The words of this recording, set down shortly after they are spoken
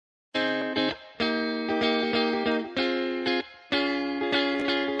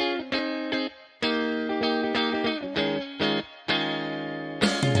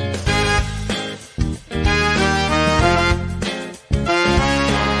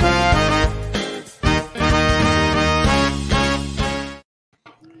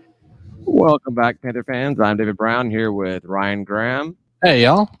Welcome back, Panther fans. I'm David Brown here with Ryan Graham, Hey,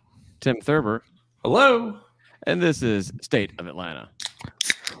 y'all. Tim Thurber, Hello. and this is State of Atlanta.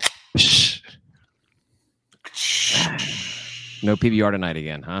 No PBR tonight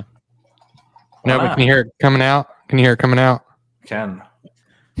again, huh? No, but can you hear it coming out? Can you hear it coming out? Ken.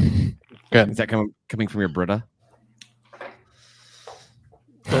 Good. Is that coming from your Brita?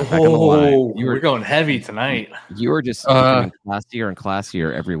 Back on the line. We're going heavy tonight. You are just becoming classier and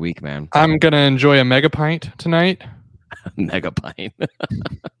classier every week, man. I'm going to enjoy a mega pint tonight. Mega pint.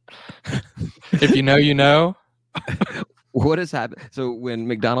 If you know, you know. What has happened? So when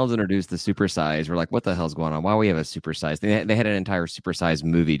McDonald's introduced the supersize, we're like, what the hell's going on? Why do we have a supersize? They had an entire supersize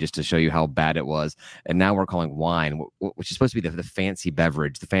movie just to show you how bad it was. And now we're calling wine, which is supposed to be the fancy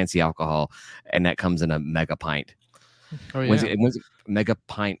beverage, the fancy alcohol. And that comes in a mega pint. Oh, yeah. When's it Mega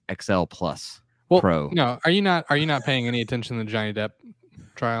Pint XL Plus Pro? No, are you not paying any attention to the Johnny Depp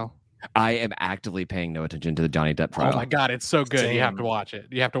trial? I am actively paying no attention to the Johnny Depp trial. Oh my God, it's so good. Same. You have to watch it.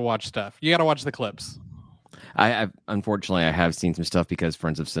 You have to watch stuff. You got to watch the clips. Unfortunately, I have seen some stuff because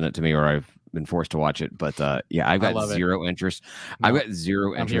friends have sent it to me or I've been forced to watch it. But I've got zero interest. No, I've got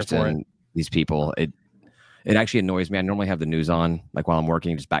zero interest in these people. It actually annoys me. I normally have the news on like while I'm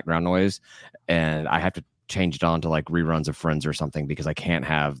working, just background noise, and I have to change it on to like reruns of Friends or something because I can't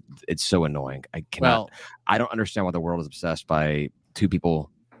have. It's so annoying. I cannot. Well, I don't understand why the world is obsessed by two people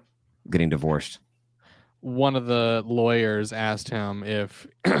getting divorced. one of the lawyers asked him if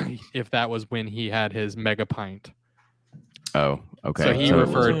that was when he had his mega pint. Oh, okay. So he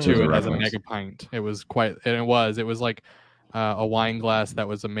referred to it as a reference. mega pint. It was it was like a wine glass that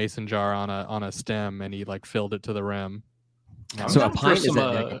was a mason jar on a stem, and he like filled it to the rim. So a down for pint is some,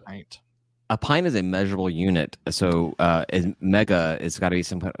 a mega pint. A pint is a measurable unit, so mega it's got to be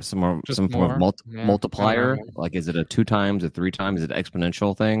some form of multiplier. Yeah. Like, is it a 2 times, a 3 times, is it an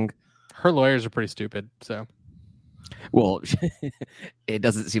exponential thing? Her lawyers are pretty stupid. So, Well, it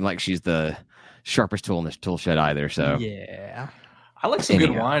doesn't seem like she's the sharpest tool in the tool shed either. So yeah, I like some good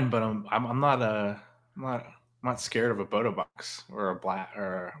Anyhow. wine, but I'm not scared of a Bodo box or a black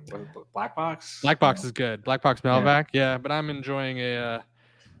box. Black Box is good. Black Box Malbec, yeah. But I'm enjoying a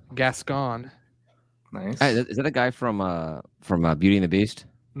Gascon. Nice. Hey, is that a guy from Beauty and the Beast?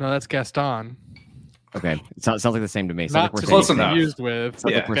 No, that's Gaston. Okay, it sounds like the same to me. Sounds Not like we're to close saying, enough. confused with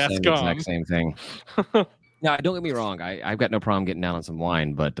sounds like we're saying the exact Gascon. same thing. No, don't get me wrong. I've got no problem getting down on some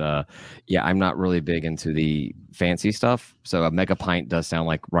wine, but I'm not really big into the fancy stuff. So a mega pint does sound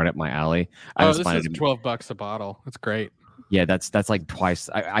like right up my alley. This is $12 a bottle. It's great. Yeah, that's like twice.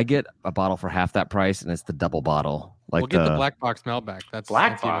 I get a bottle for half that price, and it's the double bottle. Like We'll get the Black Box Malbec. That's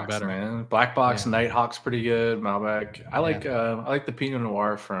Black even box, better. man. Black box, Yeah. Nighthawk's pretty good. Malbec. I like the Pinot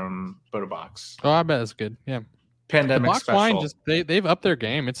Noir from Bodo Box. Oh, I bet it's good. Yeah. The Pandemic box special. wine they've upped their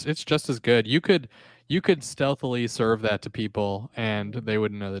game. It's just as good. You could stealthily serve that to people and they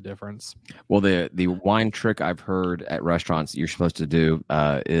wouldn't know the difference. Well, the wine trick I've heard at restaurants you're supposed to do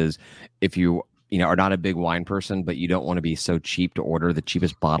is if you are not a big wine person, but you don't want to be so cheap to order the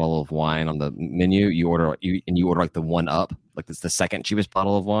cheapest bottle of wine on the menu. You order like the one up, like it's the second cheapest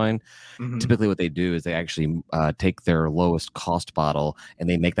bottle of wine. Mhm. Typically, what they do is they actually take their lowest cost bottle and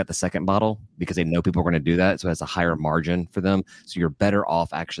they make that the second bottle because they know people are going to do that. So it has a higher margin for them. So you're better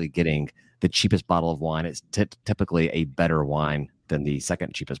off actually getting the cheapest bottle of wine. It's typically a better wine than the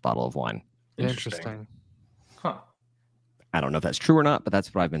second cheapest bottle of wine. Interesting. Huh. I don't know if that's true or not, but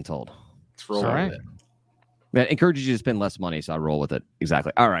that's what I've been told. Let's roll All with right. it. That encourages you to spend less money, so I roll with it.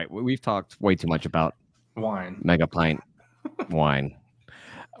 Exactly. All right. We've talked way too much about Wine. mega pint wine.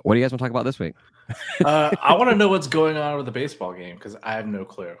 What do you guys want to talk about this week? I want to know what's going on with the baseball game because I have no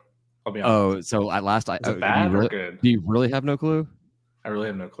clue. I'll be honest. Oh, so at last, Is it bad or good? do you really have no clue? I really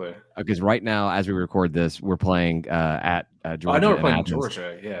have no clue. Because right now, as we record this, we're playing at Georgia. I know we're and playing Athens.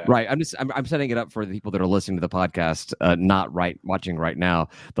 Georgia. Yeah. Right. I'm setting it up for the people that are listening to the podcast, not watching right now.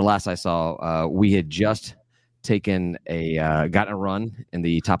 The last I saw, we had just gotten a run in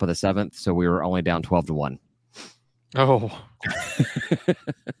the top of the 7th, so we were only down 12-1. Oh.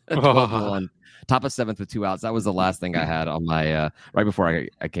 12-1. Top of 7th with 2 outs. That was the last thing I had on my right before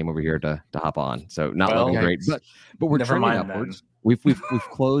I came over here to hop on. So not looking great, but we're Never trending mind upwards. We've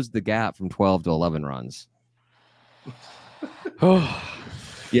closed the gap from 12 to 11 runs. Oh.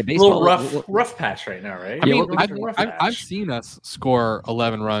 Yeah, A baseball little rough patch right now, right? I mean, We're in a rough I've patch. seen us score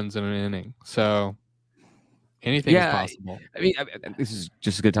 11 runs in an inning, so anything is possible. I mean, this is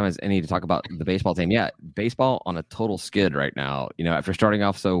just as good time as any to talk about the baseball team. Yeah, baseball on a total skid right now. After starting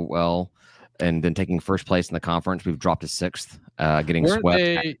off so well and then taking first place in the conference, we've dropped to 6th, getting Weren't swept.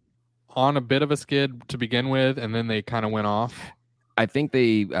 they on a bit of a skid to begin with, and then they kind of went off? I think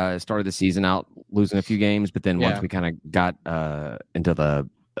they started the season out losing a few games, but then once Yeah. we kind of got into the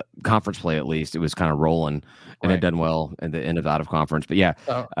conference play, at least it was kind of rolling, and Right. had done well at the end of out of conference. But yeah,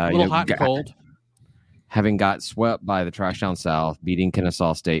 A you little know, hot and cold. having got swept by the Trash Down South, beating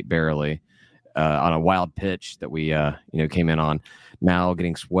Kennesaw State barely on a wild pitch that we came in on, now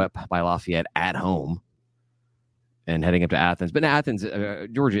getting swept by Lafayette at home and heading up to Athens. But in Athens,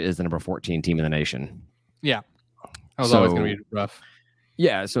 Georgia is the number 14 team in the nation. Yeah. That was always So- going to be rough.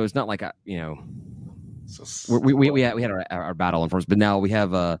 Yeah, so it's not like So we had our battle in first, but now we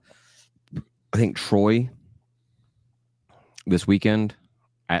have I think Troy this weekend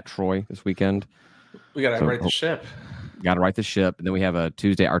at Troy this weekend. we gotta So- right the ship. Got to right the ship, and then we have a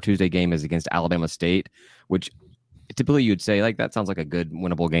Tuesday. Our Tuesday game is against Alabama State, which typically you'd say like that sounds like a good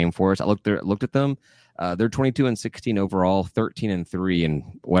winnable game for us. I looked at them. They're 22-16 overall, 13-3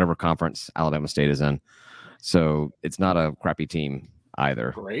 in whatever conference Alabama State is in. So it's not a crappy team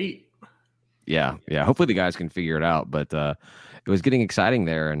either. Great. Yeah. Hopefully the guys can figure it out. But it was getting exciting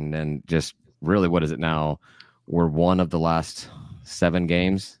there, and then just really, what is it now? We're one of the last 7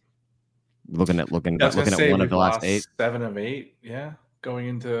 games. Looking at I was gonna say one of we've the last lost 8. 7 of 8. Yeah, going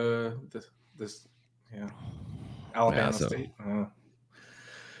into this Alabama so- State.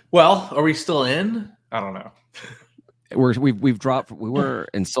 Well, are we still in? I don't know. We've dropped. We were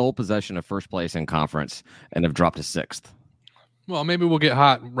in sole possession of first place in conference and have dropped to 6th. Well, maybe we'll get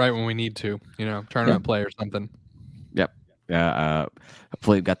hot right when we need to, tournament play or something. Yeah.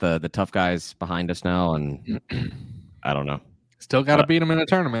 Hopefully we've got the tough guys behind us now, and I don't know. Still got to beat them in a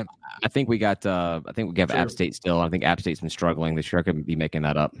tournament. I think we got. I think we have True. App State still. I think App State's been struggling this year. I could be making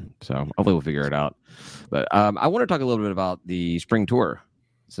that up. So hopefully we'll figure it out. But I want to talk a little bit about the spring tour,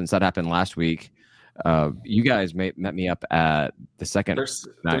 since that happened last week. You guys met me up at the second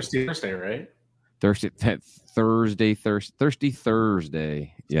Thursday, right? Thursday.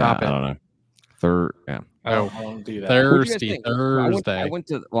 Yeah, Stop it. I don't know. Yeah. I don't do that. What'd you guys Thirsty think? Thursday. I went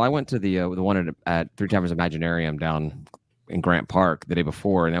to the one at Three Taverns Imaginarium down in Grant Park the day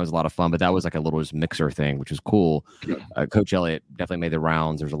before, and that was a lot of fun. But that was like a little just mixer thing, which was cool. Coach Elliott definitely made the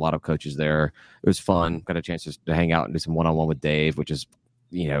rounds. There's a lot of coaches there. It was fun. Got a chance to hang out and do some one-on-one with Dave, which is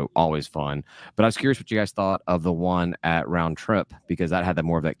always fun. But I was curious what you guys thought of the one at Round Trip, because that had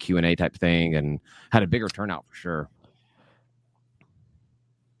more of that Q&A type thing and had a bigger turnout for sure.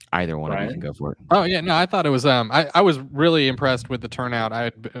 Either one of you Ryan? can go for it. Oh yeah, no, I thought it was. I was really impressed with the turnout.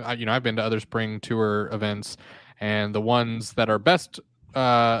 I've been to other spring tour events, and the ones that are best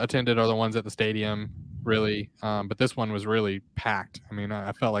attended are the ones at the stadium, really. But this one was really packed. I mean,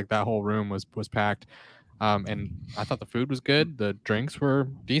 I felt like that whole room was packed. And I thought the food was good. The drinks were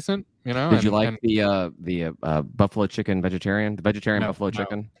decent. Did you like the buffalo chicken vegetarian? The vegetarian No, buffalo no.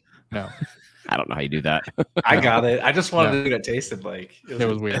 chicken? No, I don't know how you do that. I got it. I just wanted to see what it tasted like. It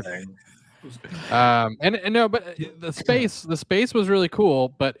was weird. thing. and no, but the space was really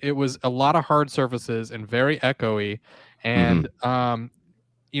cool, but it was a lot of hard surfaces and very echoey. And I'm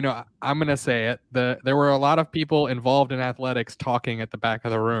gonna say it. There were a lot of people involved in athletics talking at the back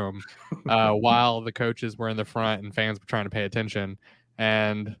of the room, while the coaches were in the front and fans were trying to pay attention.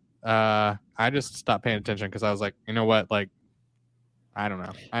 And I just stopped paying attention because I was like, you know what, like, I don't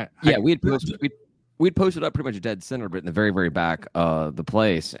know. We'd posted up pretty much dead center, but in the very, very back of the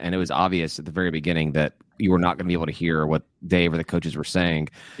place, and it was obvious at the very beginning that you were not going to be able to hear what Dave or the coaches were saying.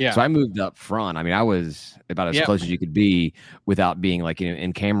 Yeah. So I moved up front. I mean, I was about as close as you could be without being like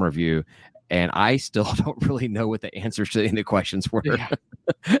in camera view, and I still don't really know what the answers to any questions were. Yeah.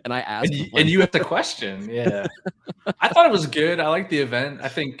 And I asked, And you have to question. Yeah, I thought it was good. I liked the event. I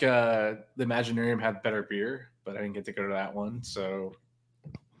think the Imaginarium had better beer, but I didn't get to go to that one. So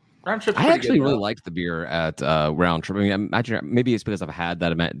Round Trip's I pretty actually good, really though. liked the beer at Round Trip. I mean, imagine maybe it's because I've had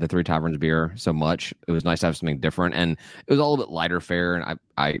the Three Taverns beer so much. It was nice to have something different, and it was all a bit lighter fare. And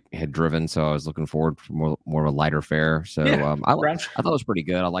I had driven, so I was looking forward for more of a lighter fare. So Yeah, I Round thought it was pretty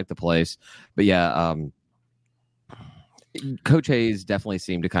good. I liked the place, but yeah, Coach Hayes definitely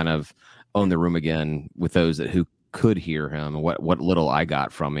seemed to kind of own the room again with those who could hear him. And what little I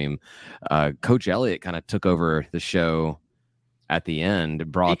got from him, Coach Elliott kind of took over the show at the end. He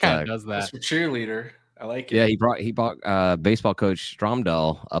Brought kind of does that. That's a cheerleader. I like it. yeah, he brought baseball coach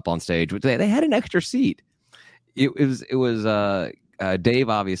Stromdell up on stage. Which they had an extra seat. It was Dave,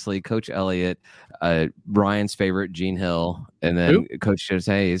 obviously, Coach Elliott, Brian's favorite, Gene Hill, and then Coach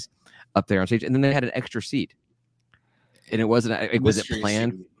Hayes up there on stage, and then they had an extra seat. And it wasn't. Was it Mystery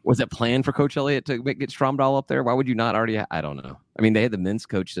planned? seat. Was it planned for Coach Elliott to get Stromdahl up there? Why would you not already? I don't know. I mean, they had the men's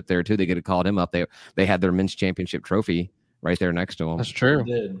coaches up there too. They could have called him up. They had their men's championship trophy right there next to him. That's true.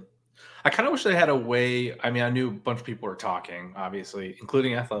 Did. I kind of wish they had a way. I mean, I knew a bunch of people were talking, obviously,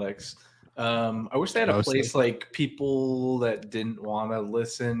 including athletics. I wish they had a place like people that didn't want to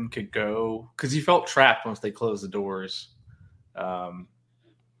listen could go, because you felt trapped once they closed the doors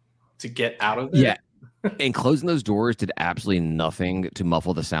to get out of there. Yeah. And closing those doors did absolutely nothing to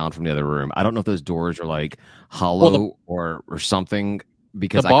muffle the sound from the other room. I don't know if those doors are like hollow or something,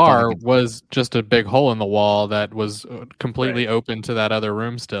 because the bar was just a big hole in the wall that was completely open to that other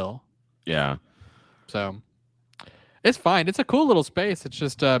room still. Yeah. So it's fine. It's a cool little space. It's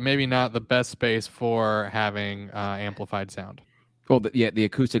just maybe not the best space for having amplified sound. Well, the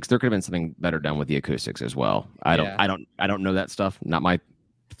acoustics, there could have been something better done with the acoustics as well. I don't know that stuff. Not my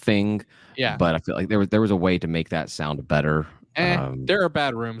thing. Yeah. But I feel like there was a way to make that sound better. There are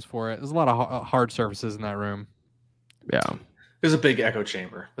bad rooms for it. There's a lot of hard surfaces in that room. Yeah. There's a big echo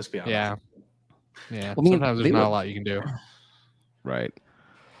chamber. Let's be honest. Yeah. Yeah. Well, sometimes there's not a lot you can do. Right.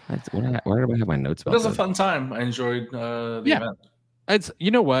 Where do I have my notes about it was a fun time. I enjoyed the event. It's, you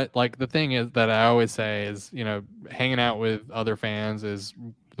know what, like the thing is that I always say is, you know, hanging out with other fans is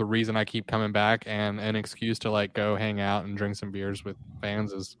the reason I keep coming back, and an excuse to like go hang out and drink some beers with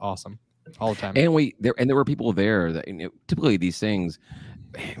fans is awesome all the time. And there were people there that, you know, typically these things,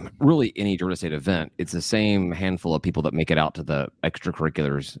 really any Georgia State event, it's the same handful of people that make it out to the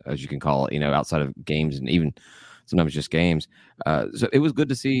extracurriculars, as you can call it, you know, outside of games and even sometimes just games. So it was good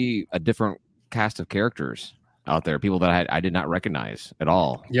to see a different cast of characters out there, people that I did not recognize at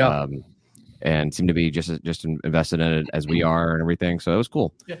all. Yeah. And seemed to be just invested in it as we are and everything. So it was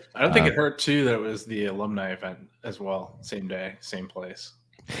cool. Yeah. I don't think it hurt too that it was the alumni event as well. Same day, same place.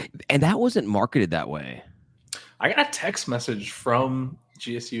 And that wasn't marketed that way. I got a text message from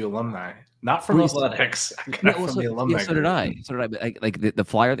GSU alumni, not from athletics. I got it from the alumni. Yeah, so did I. Like the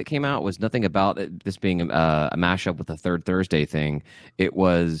flyer that came out was nothing about this being a mashup with the Third Thursday thing. It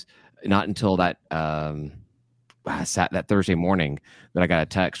was not until that that Thursday morning that I got a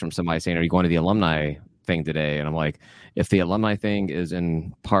text from somebody saying, "Are you going to the alumni thing today?" And I'm like, if the alumni thing is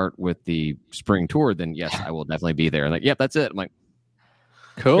in part with the spring tour, then yes, I will definitely be there. And like, yep, that's it. I'm like,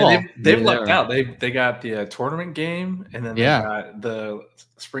 cool. Yeah, they've lucked out. They got the tournament game, and then they got the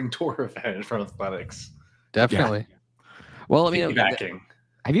spring tour event from athletics. Definitely. Yeah. Well, I mean,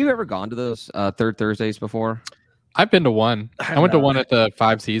 have you ever gone to those Third Thursdays before? I've been to one. I went to one at the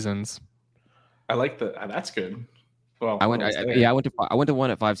Five Seasons. I like that's good. Well, I went to one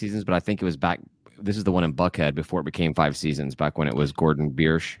at Five Seasons, but I think it was back. This is the one in Buckhead before it became Five Seasons, back when it was Gordon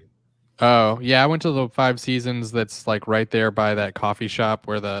Biersch. Oh yeah, I went to the Five Seasons. That's like right there by that coffee shop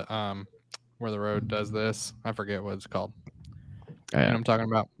where the road does this. I forget what it's called. You know what I'm talking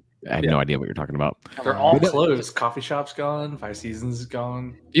about? I have no idea what you're talking about. They're all closed. Coffee shop's gone. Five Seasons is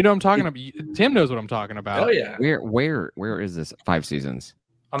gone. You know what I'm talking about? Tim knows what I'm talking about. Oh yeah. Where is this Five Seasons?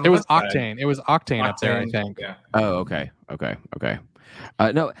 It was Octane. It was Octane up there, I think. Yeah. Oh, okay.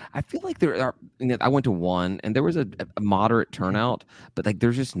 No, I feel like there are. You know, I went to one, and there was a moderate turnout, but like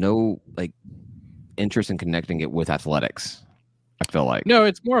there's just no like interest in connecting it with athletics. I feel like no,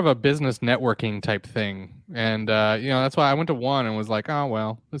 it's more of a business networking type thing, and you know that's why I went to one and was like, oh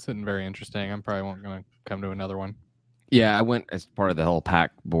well, this isn't very interesting. I'm probably won't going to come to another one. Yeah, I went as part of the whole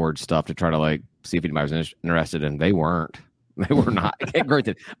pack board stuff to try to like see if anybody was interested, and they weren't. They were not.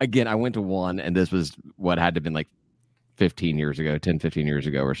 Granted, again, I went to one, and this was what had to have been like 15 years ago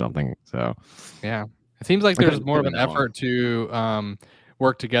or something. So, yeah, it seems like there's more of an effort to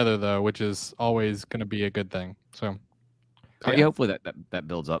work together, though, which is always going to be a good thing. So, yeah, hopefully that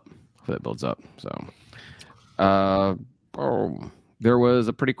builds up. So, there was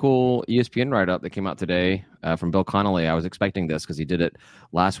a pretty cool ESPN write-up that came out today from Bill Connolly. I was expecting this because he did it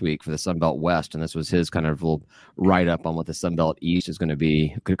last week for the Sun Belt West, and this was his kind of little write-up on what the Sun Belt East is going to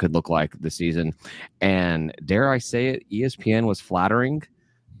be, could look like this season. And dare I say it, ESPN was flattering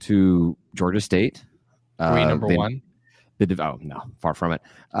to Georgia State. Number one? No, far from it.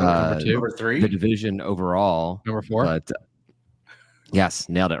 Number two? Number three? The division overall. Number four? But, yes,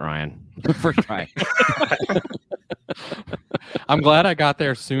 nailed it, Ryan. First try. I'm glad I got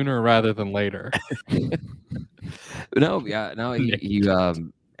there sooner rather than later. He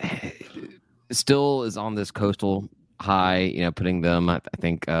still is on this coastal high, you know, putting them, I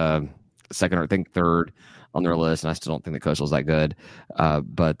think, second or third on their list, and I still don't think the coastal is that good.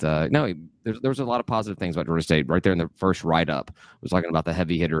 But there was a lot of positive things about Georgia State right there in the first write-up. Was talking about the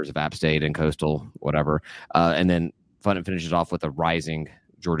heavy hitters of App State and Coastal, whatever, and then finishes off with a rising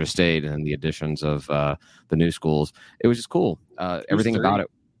Georgia State and the additions of the new schools. It was just cool. Everything about it.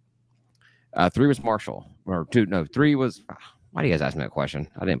 3 was Marshall, or 2. No, 3 was. Why do you guys ask me that question?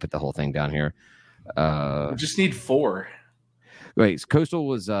 I didn't put the whole thing down here. We just need 4. Wait, Coastal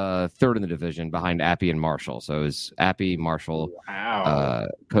was third in the division behind Appy and Marshall. So it was Appy, Marshall, Wow.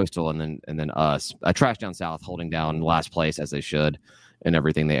 Coastal, and then us. Trash Down South holding down last place as they should in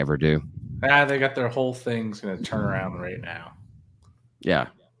everything they ever do. They got their whole thing's going to turn around right now. Yeah,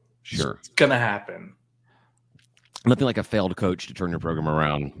 sure. It's going to happen. Nothing like a failed coach to turn your program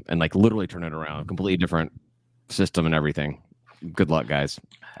around and like literally turn it around. Completely different system and everything. Good luck, guys.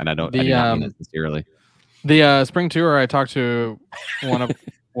 And I do not mean that sincerely. The spring tour, I talked to one of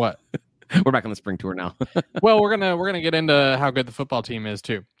what? We're back on the spring tour now. Well, we're gonna get into how good the football team is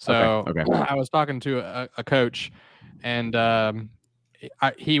too. So okay. I was talking to a coach, and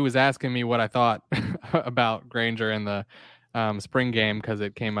he was asking me what I thought about Granger in the spring game because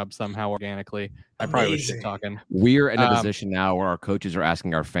it came up somehow organically. I probably was just talking. We're in a position now where our coaches are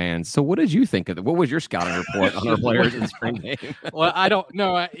asking our fans, so what did you think of it? What was your scouting report on our players in the spring game? Well, I don't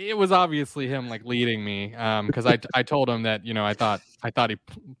know. It was obviously him like leading me because I told him that, I thought he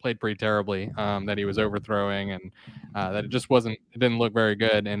played pretty terribly, that he was overthrowing and that it didn't look very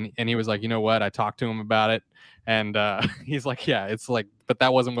good. And he was like, you know what? I talked to him about it. And he's like, yeah, it's like, but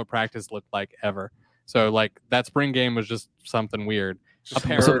that wasn't what practice looked like ever. So like that spring game was just something weird.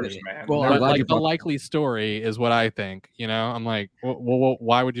 Apparently, well, like the likely story is what I think. I'm like, well,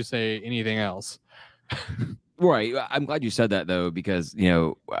 why would you say anything else? Right. I'm glad you said that though, because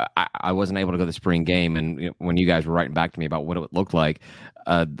I wasn't able to go to the spring game, and when you guys were writing back to me about what it looked like,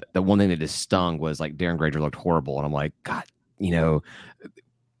 the one thing that just stung was like Darren Granger looked horrible, and I'm like, God, he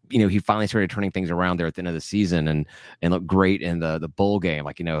finally started turning things around there at the end of the season and looked great in the bowl game.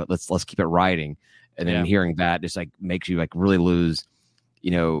 Like, let's keep it riding, and then hearing that just like makes you like really lose.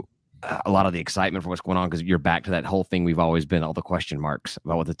 A lot of the excitement for what's going on because you're back to that whole thing we've always been, all the question marks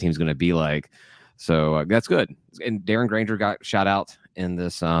about what the team's going to be like. So that's good. And Darren Granger got shout out in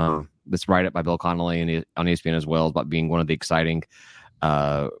this write-up by Bill Connolly and on ESPN as well about being one of the exciting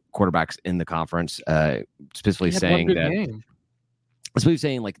quarterbacks in the conference, specifically saying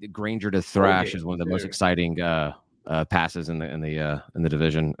like Granger to Thrash is one of the most exciting passes in the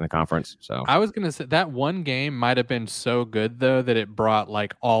division in the conference. So I was gonna say that one game might have been so good though that it brought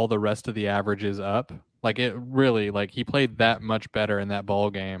like all the rest of the averages up. Like it really, like he played that much better in that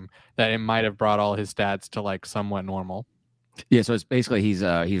bowl game that it might have brought all his stats to like somewhat normal. Yeah, so it's basically he's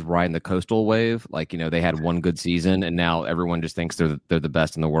riding the Coastal wave. Like they had one good season and now everyone just thinks they're the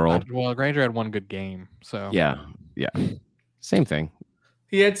best in the world. Well, Granger had one good game, so yeah, same thing.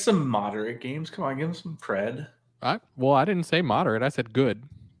 He had some moderate games. Come on, give him some cred. I didn't say moderate. I said good.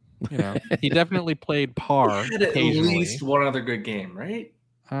 He definitely played par. He had at least one other good game, right?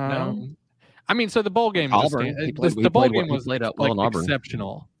 No. I mean, so the bowl game, Auburn. The bowl game was like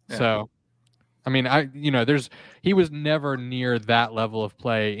exceptional. Yeah. So, I mean, he was never near that level of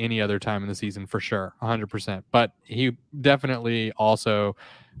play any other time in the season for sure, 100%. But he definitely also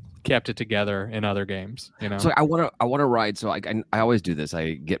kept it together in other games. So I want to ride. So I always do this.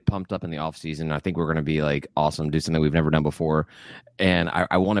 I get pumped up in the off season. I think we're going to be like awesome, do something we've never done before, and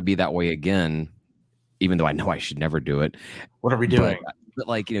I want to be that way again, even though I know I should never do it. What are we doing? But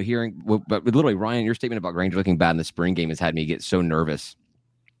like hearing, but literally, Ryan, your statement about Granger looking bad in the spring game has had me get so nervous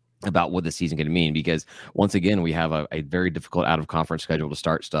about what the season going to mean, because once again we have a very difficult out of conference schedule to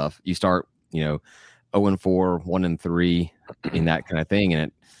start stuff. You start 0-4, 1-3 in that kind of thing,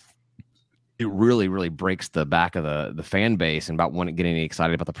 and it really, really breaks the back of the fan base and about getting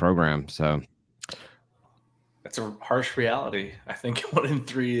excited about the program. So that's a harsh reality. I think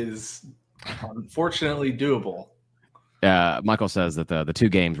 1-3 is unfortunately doable. Michael says that the two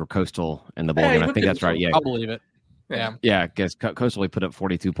games were Coastal and the bowl game. I think that's right. Yeah, I'll believe it. Yeah. I guess Coastal put up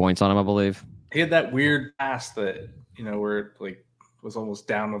 42 points on him, I believe. He had that weird pass that where it like was almost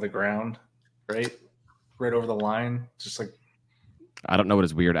down to the ground, right over the line, just like. I don't know what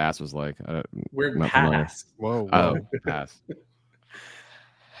his weird ass was like. Weird pass. Whoa. Pass.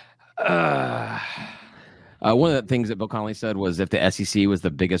 One of the things that Bill Connolly said was if the SEC was the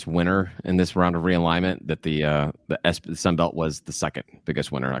biggest winner in this round of realignment, that the Sun Belt was the second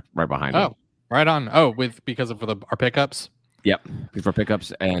biggest winner, like right behind them. Oh, right on. Oh, because of our pickups. Yep, for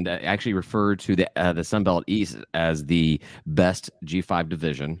pickups, and actually referred to the Sun Belt East as the best G5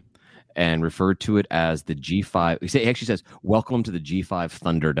 division. And referred to it as the G5. He actually says, "Welcome to the G5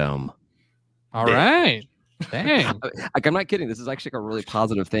 Thunderdome." All right, dang! Like I'm not kidding. This is actually a really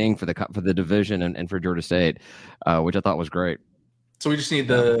positive thing for the division and for Georgia State, which I thought was great. So we just need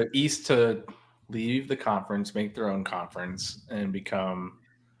the East to leave the conference, make their own conference, and become.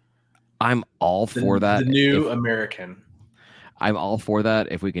 I'm all for that. The new American. I'm all for that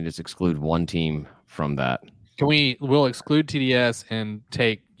if we can just exclude one team from that. We'll exclude TDS and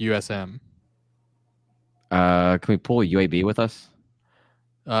take USM. Can we pull UAB with us?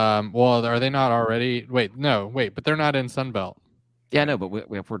 Well, are they not already? Wait, but they're not in Sunbelt. Yeah, no, but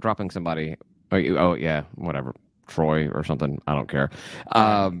if we're dropping somebody, oh yeah, whatever, Troy or something, I don't care.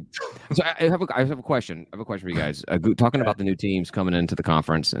 So I have a question. I have a question for you guys. Talking about the new teams coming into the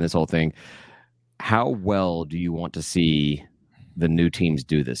conference and this whole thing, how well do you want to see the new teams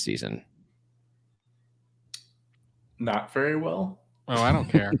do this season? Not very well. Oh, I don't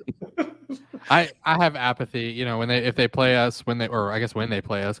care. I have apathy. You know, if they play us when they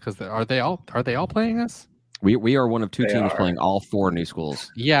play us, because are they all playing us? We are one of two teams playing all 4 new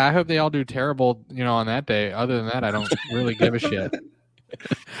schools. Yeah, I hope they all do terrible, on that day. Other than that, I don't really give a shit.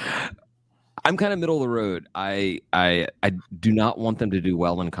 I'm kind of middle of the road. I do not want them to do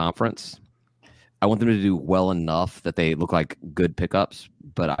well in conference. I want them to do well enough that they look like good pickups,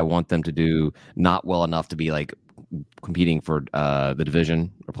 but I want them to do not well enough to be like competing for the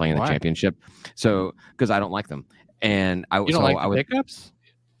division or playing the championship. So because I don't like them, and I don't like the pickups.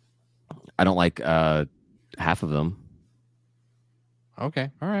 I don't like half of them. Okay,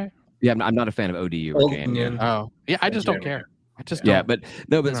 all right. Yeah, I'm not a fan of ODU or JMU. Oh, yeah, I just don't care. I just don't. Yeah, but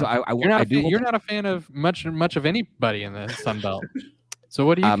no, but so I you're not a fan of much of anybody in the Sun Belt. So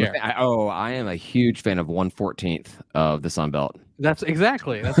what do you care? I am a huge fan of 1/14th of the Sun Belt. That's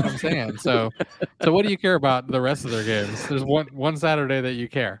what I'm saying. So what do you care about the rest of their games? There's one Saturday that you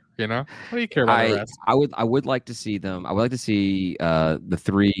care. What do you care about the rest? I would like to see them. I would like to see the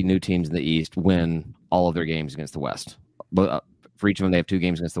 3 new teams in the East win all of their games against the West. But for each of them, they have 2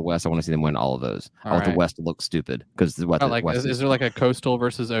 games against the West. I want to see them win all of those. I want the West to look stupid because the West. Is there like a Coastal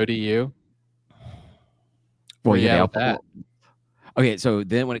versus ODU? Well, yeah. Okay, so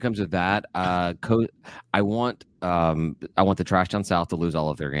then when it comes to that, I want the Trash Down South to lose all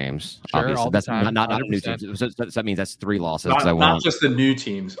of their games. Sure, obviously, all that's the time, not a new team. So that means that's 3 losses. Not just the new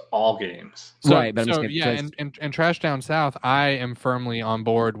teams, all games. Right, but and Trash Down South, I am firmly on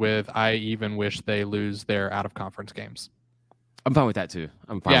board with. I even wish they lose their out of conference games. I'm fine with that too.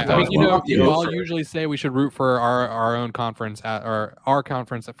 I'm fine. Yeah, with that. you all usually say we should root for our own conference or our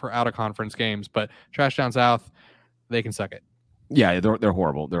conference for out of conference games, but Trash Down South, they can suck it. Yeah, they're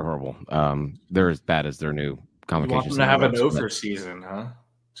horrible. They're horrible. They're as bad as their new convocation. You want them to have an over season, huh?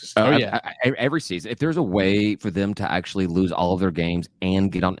 Every season. If there's a way for them to actually lose all of their games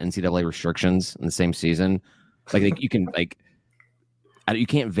and get on NCAA restrictions in the same season, like you can you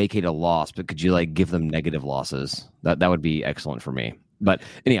can't vacate a loss, but could you give them negative losses? That would be excellent for me. But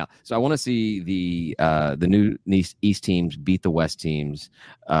anyhow, so I want to see the new East teams beat the West teams.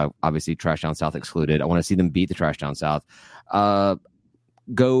 Obviously, Trash Down South excluded. I want to see them beat the Trash Down South.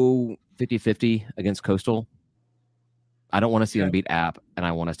 Go 50-50 against Coastal. I don't want to see them beat App, and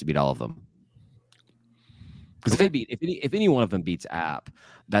I want us to beat all of them. Because if any one of them beats App,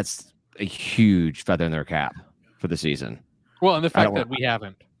 that's a huge feather in their cap for the season. Well, and the fact that we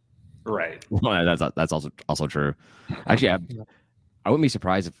haven't. Right. Well, that's also true. Actually, I wouldn't be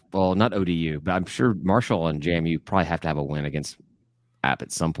surprised if, not ODU, but I'm sure Marshall and JMU probably have to have a win against App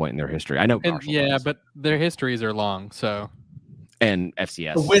at some point in their history. I know Marshall does. But their histories are long, so. And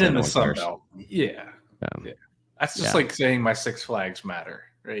FCS. A win in the Sun Belt. Yeah. That's just like saying my Six Flags matter,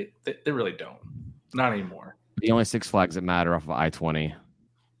 right? They really don't. Not anymore. The only Six Flags that matter off of I-20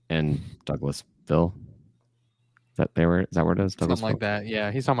 in Douglasville. Is that where it is? Something like that.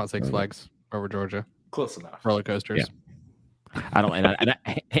 Yeah, he's talking about Six Flags over Georgia. Close enough. Roller coasters. Yeah. I don't,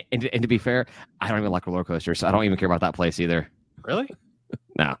 and to be fair, I don't even like roller coasters, so I don't even care about that place either. Really?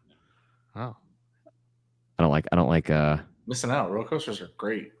 No. Oh. I don't like. Missing out. Roller coasters are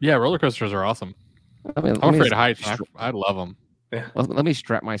great. Yeah, roller coasters are awesome. I'm afraid of heights. I love them. Yeah. Let me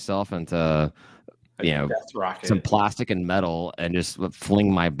strap myself into some plastic and metal and just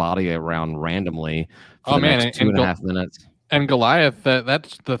fling my body around randomly for the next 2.5 minutes. And Goliath,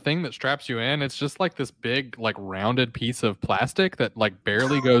 that's the thing that straps you in. It's just like this big, rounded piece of plastic that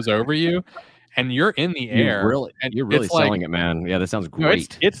barely goes over you, and you're in the air. You're really selling it, man. Yeah, that sounds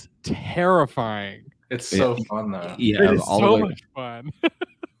great. It's terrifying. It's so fun though. Yeah, it's so much fun.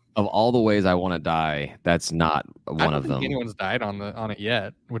 Of all the ways I want to die, that's not one of them. I don't think anyone's died on it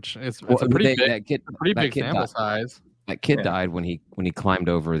yet, which is a pretty big sample size. That kid died when he climbed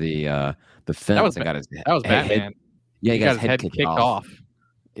over the fence and got his head. That was Batman. Yeah, he got his head kicked off.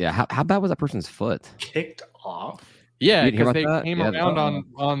 Yeah, how bad was that person's foot? Kicked off? Yeah, because they came around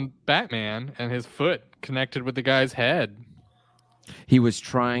on Batman, and his foot connected with the guy's head. He was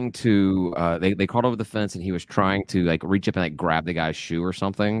trying to. They crawled over the fence, and he was trying to reach up and grab the guy's shoe or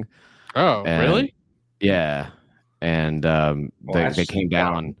something. Oh, really? Yeah, and they came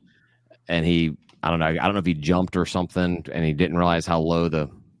down, and he. I don't know if he jumped or something, and he didn't realize how low the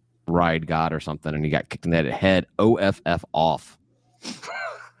ride god or something, and he got kicked in the head. OFF off.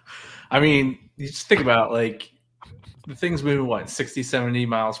 I mean, you just think about like the thing's moving what 60, 70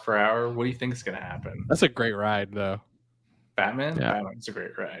 miles per hour. What do you think is going to happen? That's a great ride, though. Batman? Yeah. Batman's a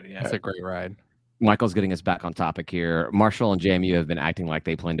great ride. Yeah. That's a great ride. Michael's getting us back on topic here. Marshall and JMU have been acting like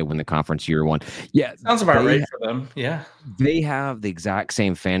they plan to win the conference year one. Yeah, sounds about right for them. Yeah, they have the exact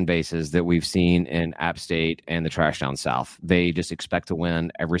same fan bases that we've seen in App State and the Trash Down South. They just expect to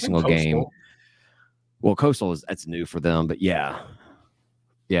win every single game. Well, Coastal that's new for them, but yeah.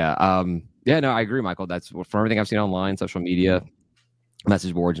 No, I agree, Michael. That's from everything I've seen online, social media,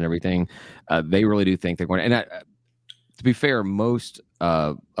 message boards, and everything. They really do think they're going to. And to be fair, most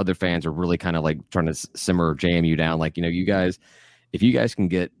other fans are really kind of like trying to simmer JMU down. Like, you guys, if you guys can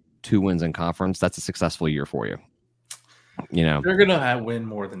get 2 wins in conference, that's a successful year for you. They're going to win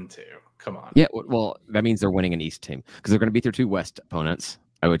more than 2. Come on. Yeah, well, that means they're winning an East team because they're going to beat their 2 West opponents,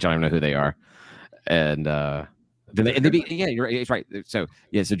 which I don't even know who they are. And they beat, you're right. So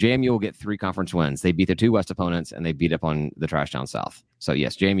JMU will get 3 conference wins. They beat the 2 West opponents and they beat up on the Trash Down South. So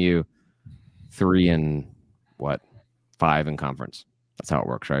yes, JMU 3 and 5 in conference. That's how it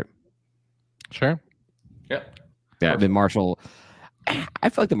works, right? Sure. Yep. Yeah. Then Marshall, I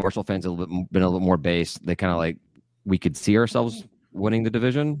feel like the Marshall fans have been a little more based. They kind of like, we could see ourselves winning the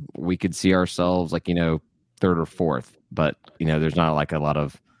division. We could see ourselves like, 3rd or 4th, but there's not like a lot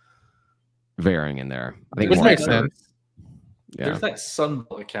of varying in there. I think which makes sense. Yeah. There's that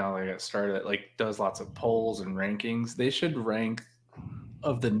Sunbelt account that got started that like does lots of polls and rankings. They should rank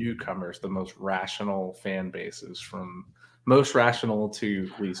of the newcomers the most rational fan bases from most rational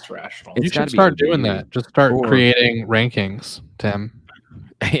to least rational. You should start doing that. Just start creating rankings, Tim.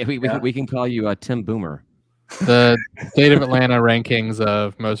 we can call you Tim Boomer. The state of Atlanta rankings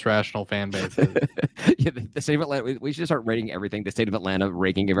of most rational fan bases. The state of Atlanta. We should start rating everything. The state of Atlanta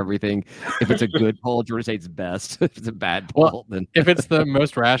ranking of everything. If it's a good poll, Georgia State's best. If it's a bad poll, then if it's the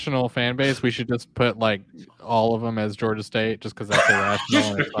most rational fan base, we should just put like all of them as Georgia State, just because that's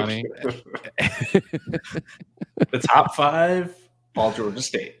irrational and it's funny. The top 5, all Georgia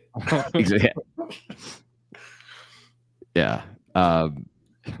State. Yeah.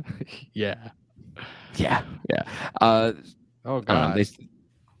 Yeah. Oh God.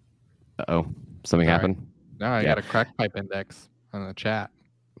 Something happened. No, I got a crack pipe index on the chat.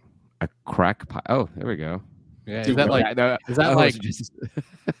 A crack pipe. Oh, there we go. Yeah. Is that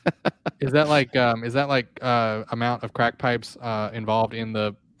like amount of crack pipes involved in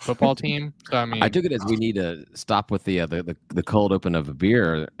the football team? So I took it as we need to stop with the cold open of a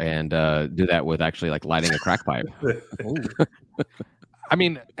beer and do that with actually like lighting a crack pipe. I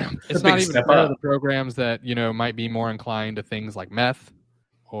mean, it's not even part of the programs that, might be more inclined to things like meth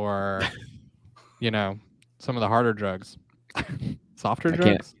or, some of the harder drugs. Softer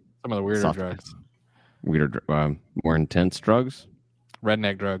drugs? Some of the weirder drugs. Weirder, more intense drugs?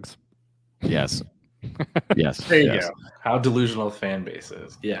 Redneck drugs. Yes. Yes. There you go. How delusional the fan base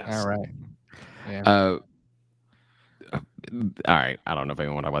is. Yes. All right. Yeah. All right. I don't know if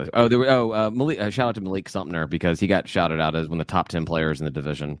anyone want to talk about this. Malik, shout out to Malik Sumner because he got shouted out as one of the top 10 players in the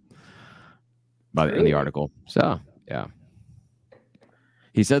division in the article. So, yeah.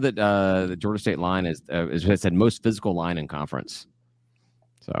 He said that the Georgia State line is it said most physical line in conference.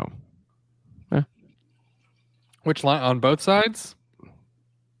 So, yeah. Which line? On both sides?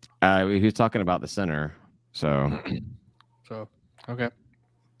 He was talking about the center. So, okay.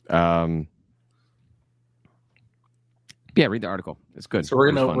 Yeah, read the article. It's good. So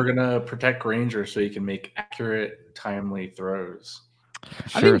we're gonna protect Granger so he can make accurate, timely throws.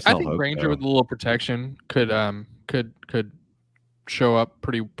 I think Granger with a little protection could show up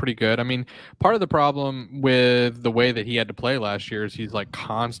pretty good. I mean, part of the problem with the way that he had to play last year is he's like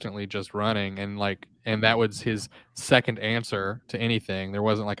constantly just running and that was his second answer to anything. There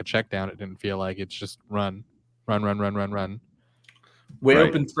wasn't like a check down. It didn't feel like it's just run. Way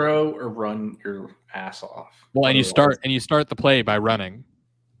open throw or run your ass off. Well, and you start the play by running.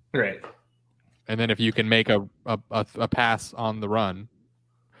 Right. And then if you can make a pass on the run,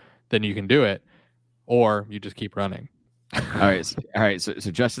 then you can do it, or you just keep running. All right. So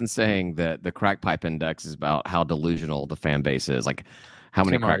Justin's saying that the crack pipe index is about how delusional the fan base is. Like how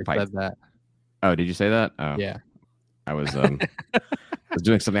many crack pipes? Said that. Oh, did you say that? Oh. Yeah. I was was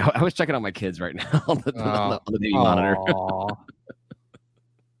doing something. I was checking on my kids right now on the TV monitor.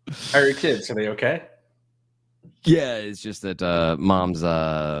 How are your kids? Are they okay? Yeah, it's just that mom's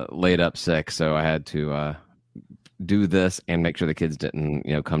laid up sick, so I had to do this and make sure the kids didn't,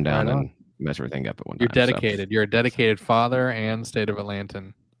 come down and mess everything up at one time. You're dedicated. So. You're a dedicated father and state of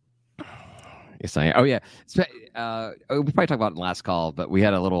Atlantan. Yes, I am. Oh yeah. We probably talked about it in the last call, but we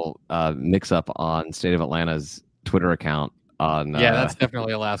had a little mix-up on State of Atlanta's Twitter account. That's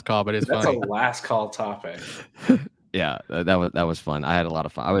definitely a last call, but it's funny. That's a last call topic. Yeah, that was fun. I had a lot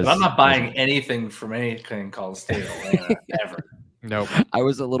of fun. I'm not buying anything from anything called State of Atlanta ever. Nope. I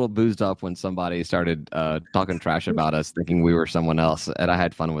was a little boozed up when somebody started talking trash about us, thinking we were someone else, and I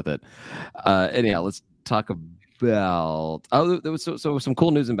had fun with it. Anyhow, let's talk about. There was some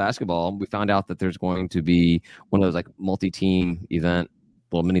cool news in basketball. We found out that there's going to be one of those like multi-team event,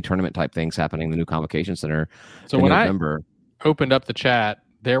 little mini tournament type things happening in the new Convocation Center. So when November. I opened up the chat,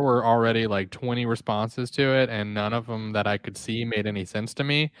 there were already like 20 responses to it, and none of them that I could see made any sense to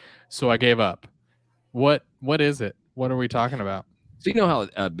me. So I gave up. What is it? What are we talking about? So you know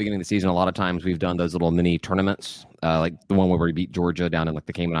how beginning of the season, a lot of times we've done those little mini tournaments, like the one where we beat Georgia down in like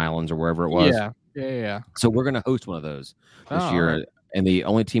the Cayman Islands or wherever it was. Yeah. So we're going to host one of those this year, right. And the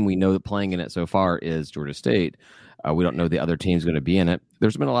only team we know playing in it so far is Georgia State. We don't know the other team's going to be in it.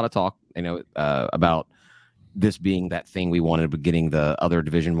 There's been a lot of talk, about this being that thing we wanted, but getting the other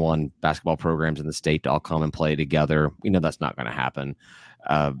Division I basketball programs in the state to all come and play together. We know that's not going to happen.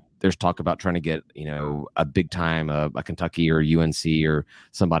 There's talk about trying to get, a big time, a Kentucky or UNC or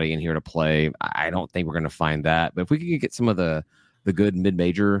somebody in here to play. I don't think we're going to find that. But if we could get some of the good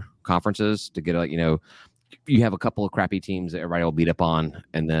mid-major conferences to get, you have a couple of crappy teams that everybody will beat up on,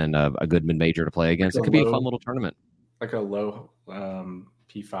 and then a good mid-major to play against. It could be a fun little tournament. Like a low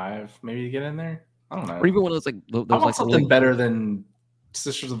P5 maybe to get in there? I don't know. Or even one of those I want something better than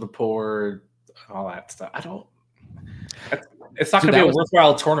Sisters of the Poor, all that stuff. It's not going to be a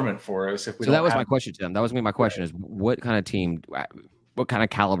worthwhile tournament for us if we. So that was my question, Tim. That was my question: is what kind of team, what kind of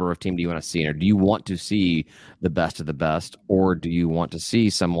caliber of team do you want to see? Or do you want to see the best of the best, or do you want to see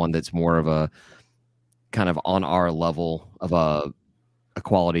someone that's more of a kind of on our level of a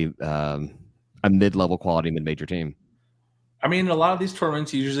quality, a mid-level quality mid-major team? I mean, a lot of these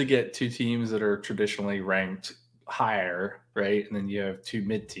tournaments you usually get two teams that are traditionally ranked higher, right? And then you have two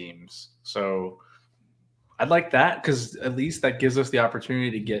mid teams. So I'd like that because at least that gives us the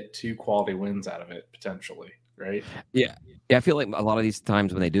opportunity to get two quality wins out of it potentially, right? Yeah. I feel like a lot of these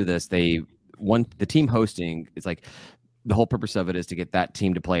times when they do this, the team hosting, it's like the whole purpose of it is to get that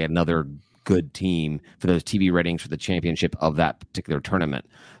team to play another good team for those TV ratings for the championship of that particular tournament.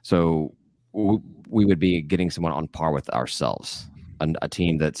 So we would be getting someone on par with ourselves, a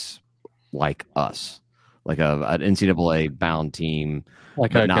team that's like us, like an NCAA bound team,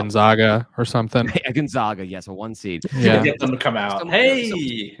 like a Gonzaga or something. A Gonzaga, yes, a 1 seed. Yeah, get them to come out.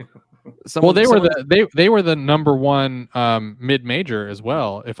 They were the number one mid major as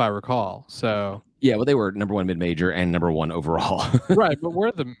well, if I recall. So yeah, well, they were number one mid major and number one overall. Right, but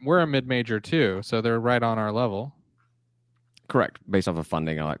we're a mid major too, so they're right on our level. Correct, based off of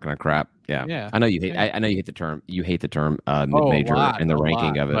funding and all that kind of crap. Yeah. I know you hate. I know you hate the term. You hate the term mid-major and the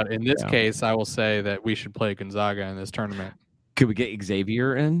ranking of it. But in this case, I will say that we should play Gonzaga in this tournament. Could we get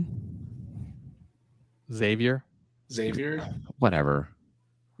Xavier in? Xavier? Whatever.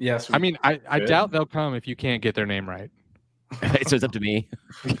 Yes. I mean, I doubt they'll come if you can't get their name right. So it's up to me.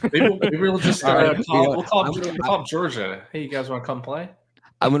 Maybe we'll just we'll call Georgia. Hey, you guys want to come play?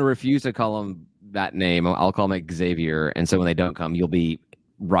 I'm going to refuse to call them that name. I'll call them Xavier, and so when they don't come, you'll be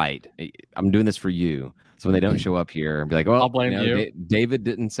right. I'm doing this for you. So when they don't show up here, be like, well, I'll blame you. David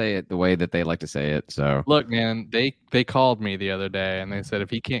didn't say it the way that they like to say it. So look, man, they called me the other day and they said if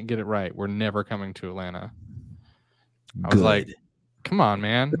he can't get it right, we're never coming to Atlanta. I was like, come on,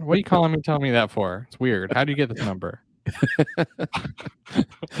 man. What are you calling me, telling me that for? It's weird. How do you get this number?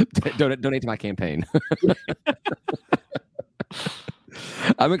 Donate to my campaign.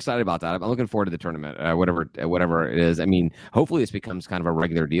 I'm excited about that. I'm looking forward to the tournament, whatever it is. I mean, hopefully this becomes kind of a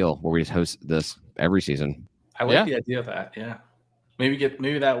regular deal where we just host this every season. I like the idea of that. Yeah, maybe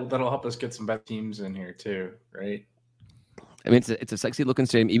that'll help us get some better teams in here too, right? I mean, it's a sexy looking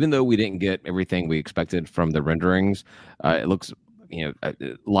stadium. Even though we didn't get everything we expected from the renderings, it looks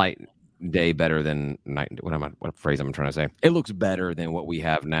light day better than night. What phrase I'm trying to say? It looks better than what we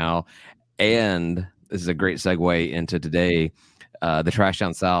have now, and this is a great segue into today. The Trash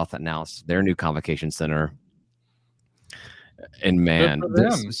Down South announced their new Convocation Center. And man,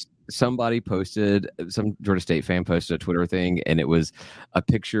 somebody posted, some Georgia State fan posted a Twitter thing, and it was a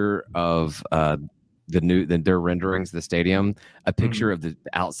picture of their renderings of the stadium, a picture of the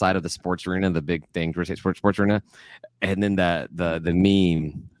outside of the sports arena, the big thing, Georgia State sports arena, and then the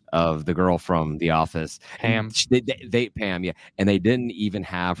meme of the girl from The Office, Pam. Pam, yeah, and they didn't even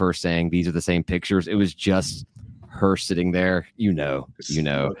have her saying these are the same pictures. It was just her sitting there,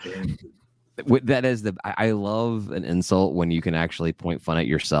 That is I love an insult when you can actually point fun at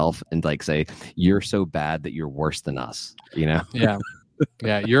yourself and like say you're so bad that you're worse than us. You know? Yeah.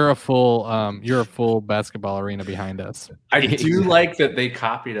 Yeah, you're a full basketball arena behind us. I do like that they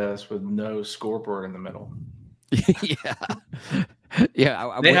copied us with no scoreboard in the middle. Yeah.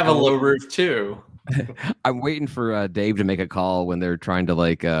 They have a low roof too. I'm waiting for Dave to make a call when they're trying to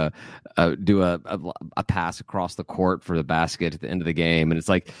like do a pass across the court for the basket at the end of the game, and it's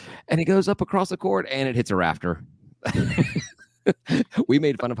like, and it goes up across the court and it hits a rafter. We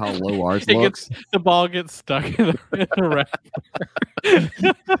made fun of how low ours looks. The ball gets stuck in the rafter.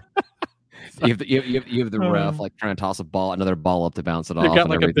 You have the ref like trying to toss another ball up to bounce it off. They've got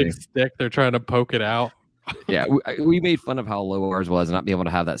like everything. A big stick. They're trying to poke it out. Yeah, we made fun of how low ours was and not being able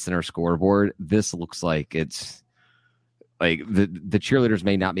to have that center scoreboard. This looks like it's like the cheerleaders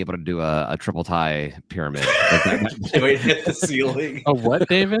may not be able to do a triple tie pyramid. Wait, hit the ceiling. A what,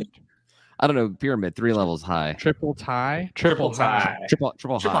 David? I don't know, pyramid 3 levels high. Triple tie? Triple tie.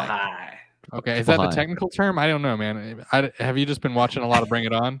 Triple high. Okay, is that the technical term? I don't know, man. Have you just been watching a lot of Bring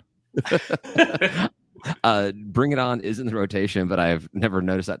It On? Bring It On is in the rotation, but I've never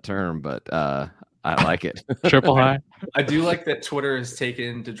noticed that term, but I like it. Triple high. I do like that Twitter has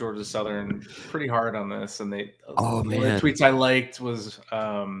taken to Georgia Southern pretty hard on this, and one of the tweets I liked was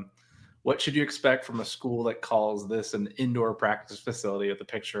what should you expect from a school that calls this an indoor practice facility with a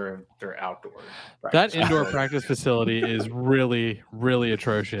picture of their outdoor that indoor practice facility is really, really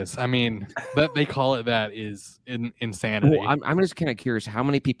atrocious. I mean, that they call it that is insanity. Well, I'm just kind of curious, how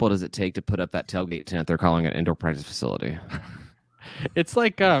many people does it take to put up that tailgate tent they're calling an indoor practice facility? It's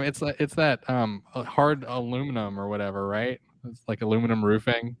like it's that hard aluminum or whatever, right? It's like aluminum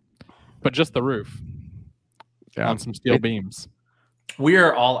roofing, but just the roof on some steel beams. We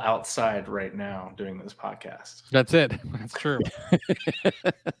are all outside right now doing this podcast. That's it. That's true.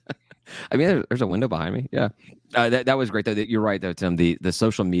 I mean, there's a window behind me. Yeah, that was great though. You're right though, Tim. The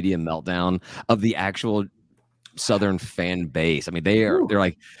social media meltdown of the actual Southern fan base. I mean, they're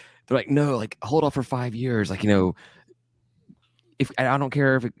like no, like hold off for 5 years, like, you know. If I don't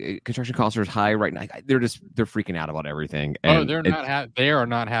care if construction costs are high right now, they're freaking out about everything. And they're not. They are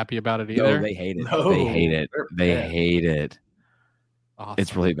not happy about it either. No, they hate it. No, they hate it. They hate it. Awesome.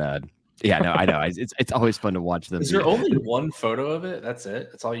 It's really bad. Yeah, no, I know. It's always fun to watch them. Is there only one photo of it? That's it.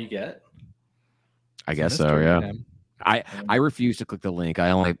 That's all you get. I guess so. Yeah. I refuse to click the link.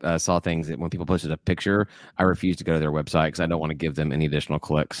 I only saw things that when people posted a picture. I refuse to go to their website because I don't want to give them any additional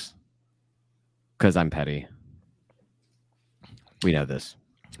clicks. Because I'm petty. We know this.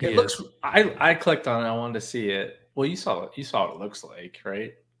 It looks. I clicked on it. I wanted to see it. Well, you saw it. You saw what it looks like,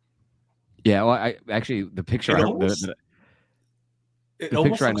 right? Yeah. Well, I actually the picture. It almost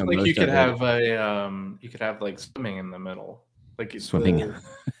looks like you could have you could have like swimming in the middle, like swimming.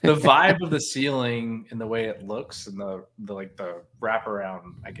 The vibe of the ceiling and the way it looks and the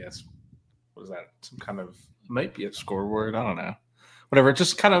wraparound. I guess what is that? Some kind of might be a scoreboard. I don't know. Whatever. It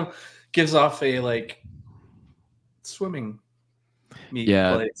just kind of gives off a like swimming.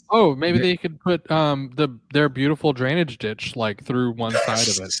 Place. Oh, maybe they could put their beautiful drainage ditch like through one side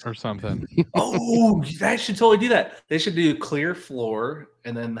of it or something. Oh, they should totally do that. They should do clear floor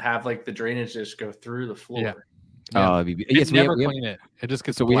and then have like the drainage ditch go through the floor. Yeah. Oh, yes, never clean it. It just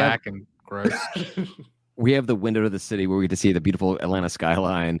gets black and gross. We have the window to the city where we get to see the beautiful Atlanta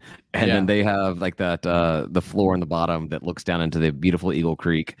skyline, and then they have like that the floor on the bottom that looks down into the beautiful Eagle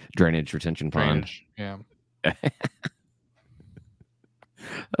Creek drainage retention pond. Yeah.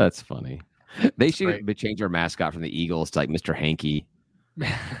 That's funny. They should change their mascot from the Eagles to like Mr. Hanky.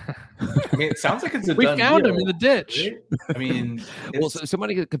 I mean, it sounds like it's we found him in the ditch. I mean, well, so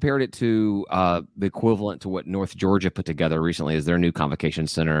somebody compared it to the equivalent to what North Georgia put together recently as their new convocation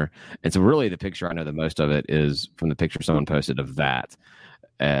center. And so really the picture I know the most of it is from the picture someone posted of that.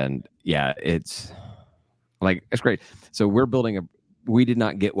 And yeah, it's like, it's great. So we did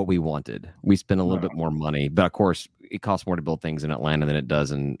not get what we wanted. We spent a little bit more money, but of course it costs more to build things in Atlanta than it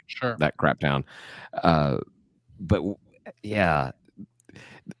does in that crap town. But yeah,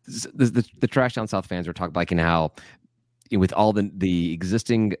 the Trash Down South fans were talking like in how with all the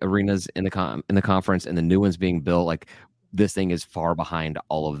existing arenas in the conference and the new ones being built, like this thing is far behind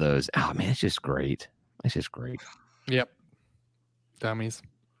all of those. Oh man, it's just great. It's just great. Yep. Dummies.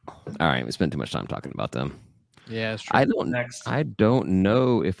 All right, we spent too much time talking about them. Yeah, it's true. I don't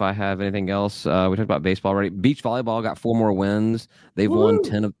know if I have anything else. We talked about baseball already. Beach volleyball got 4 more wins. They've won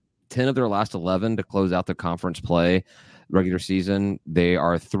 10 of their last 11 to close out the conference play regular season. They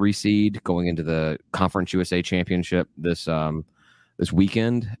are 3 seed going into the Conference USA Championship this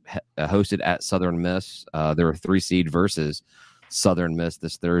weekend, hosted at Southern Miss. They're a 3 seed versus Southern Miss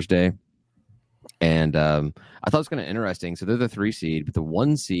this Thursday. And I thought it was kind of interesting. So they're the 3 seed, but the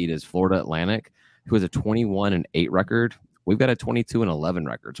 1 seed is Florida Atlantic, who has a 21-8 record. We've got a 22-11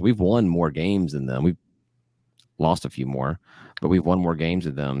 record. So we've won more games than them. We've lost a few more, but we've won more games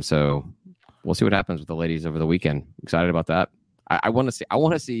than them. So we'll see what happens with the ladies over the weekend. Excited about that. I want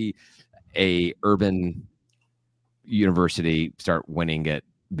to see a urban university start winning at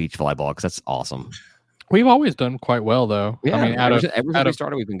beach volleyball because that's awesome. We've always done quite well, though. Yeah, I mean, ever since we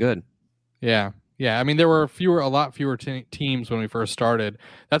started, we've been good. Yeah. I mean, there were a lot fewer teams when we first started.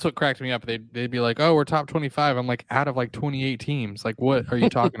 That's what cracked me up. They'd be like, "Oh, we're top 25." I'm like, out of like 28 teams. Like, what are you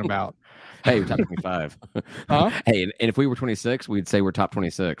talking about? Hey, we're top 25. Huh? Hey, and if we were 26, we'd say we're top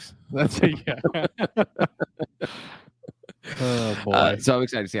 26. That's it. Yeah. Oh boy. So I'm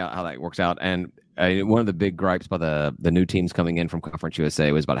excited to see how that works out. And one of the big gripes by the new teams coming in from Conference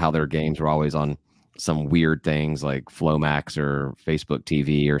USA was about how their games were always on some weird things like Flomax or Facebook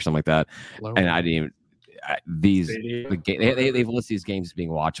TV or something like that. And I didn't even they've listed these games as being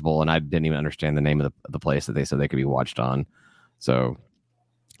watchable, and I didn't even understand the name of the place that they said they could be watched on. So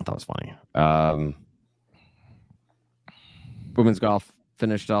I thought it was funny. Women's golf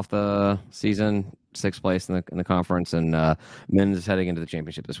finished off the season 6th place in the conference, and men's is heading into the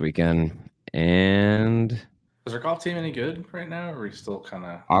championship this weekend. And is our golf team any good right now, or are we still kind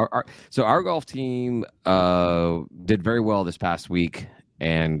of our golf team did very well this past week,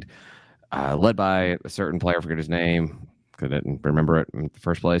 and led by a certain player, I forget his name because I didn't remember it in the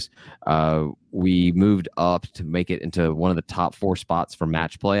first place. We moved up to make it into one of the top 4 spots for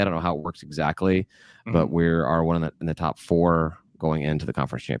match play. I don't know how it works exactly, but we're one in the top 4 going into the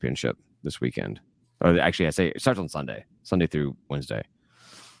conference championship this weekend. Or actually, I say it starts on Sunday through Wednesday.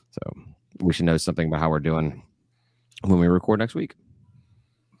 So we should know something about how we're doing when we record next week.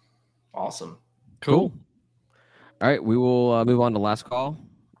 Awesome. Cool. All right, we will move on to last call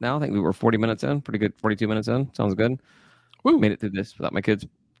now. I think we were 40 minutes in. Pretty good. 42 minutes in. Sounds good. Woo. Made it through this without my kids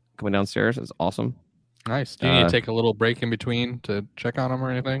coming downstairs. It's awesome. Nice. Do you need to take a little break in between to check on them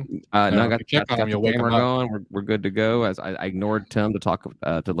or anything? No, I got the camera going. We're good to go. As I ignored Tim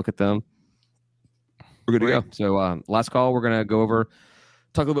to look at them. We're good to go. So last call, we're gonna go over,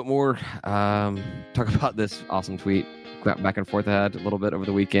 talk a little bit more, talk about this awesome tweet back and forth I had a little bit over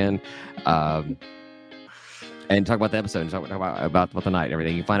the weekend, and talk about the episode and talk about the night and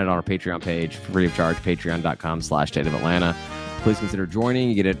everything. You can find it on our Patreon page, free of charge, patreon.com/State of Atlanta. Please consider joining.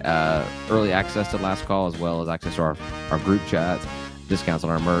 You get it early access to last call, as well as access to our group chats, discounts on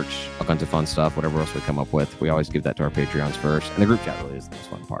our merch, all kinds of fun stuff, whatever else we come up with. We always give that to our Patreons first. And the group chat really is the most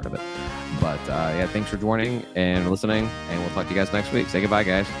fun part of it. But yeah, thanks for joining and listening. And we'll talk to you guys next week. Say goodbye,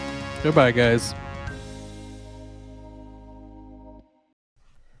 guys. Goodbye, guys.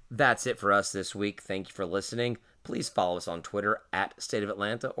 That's it for us this week. Thank you for listening. Please follow us on Twitter @State of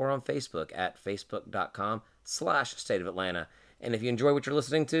Atlanta or on Facebook @Facebook.com/State of Atlanta. And if you enjoy what you're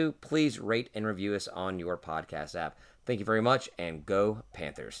listening to, please rate and review us on your podcast app. Thank you very much, and go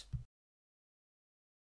Panthers.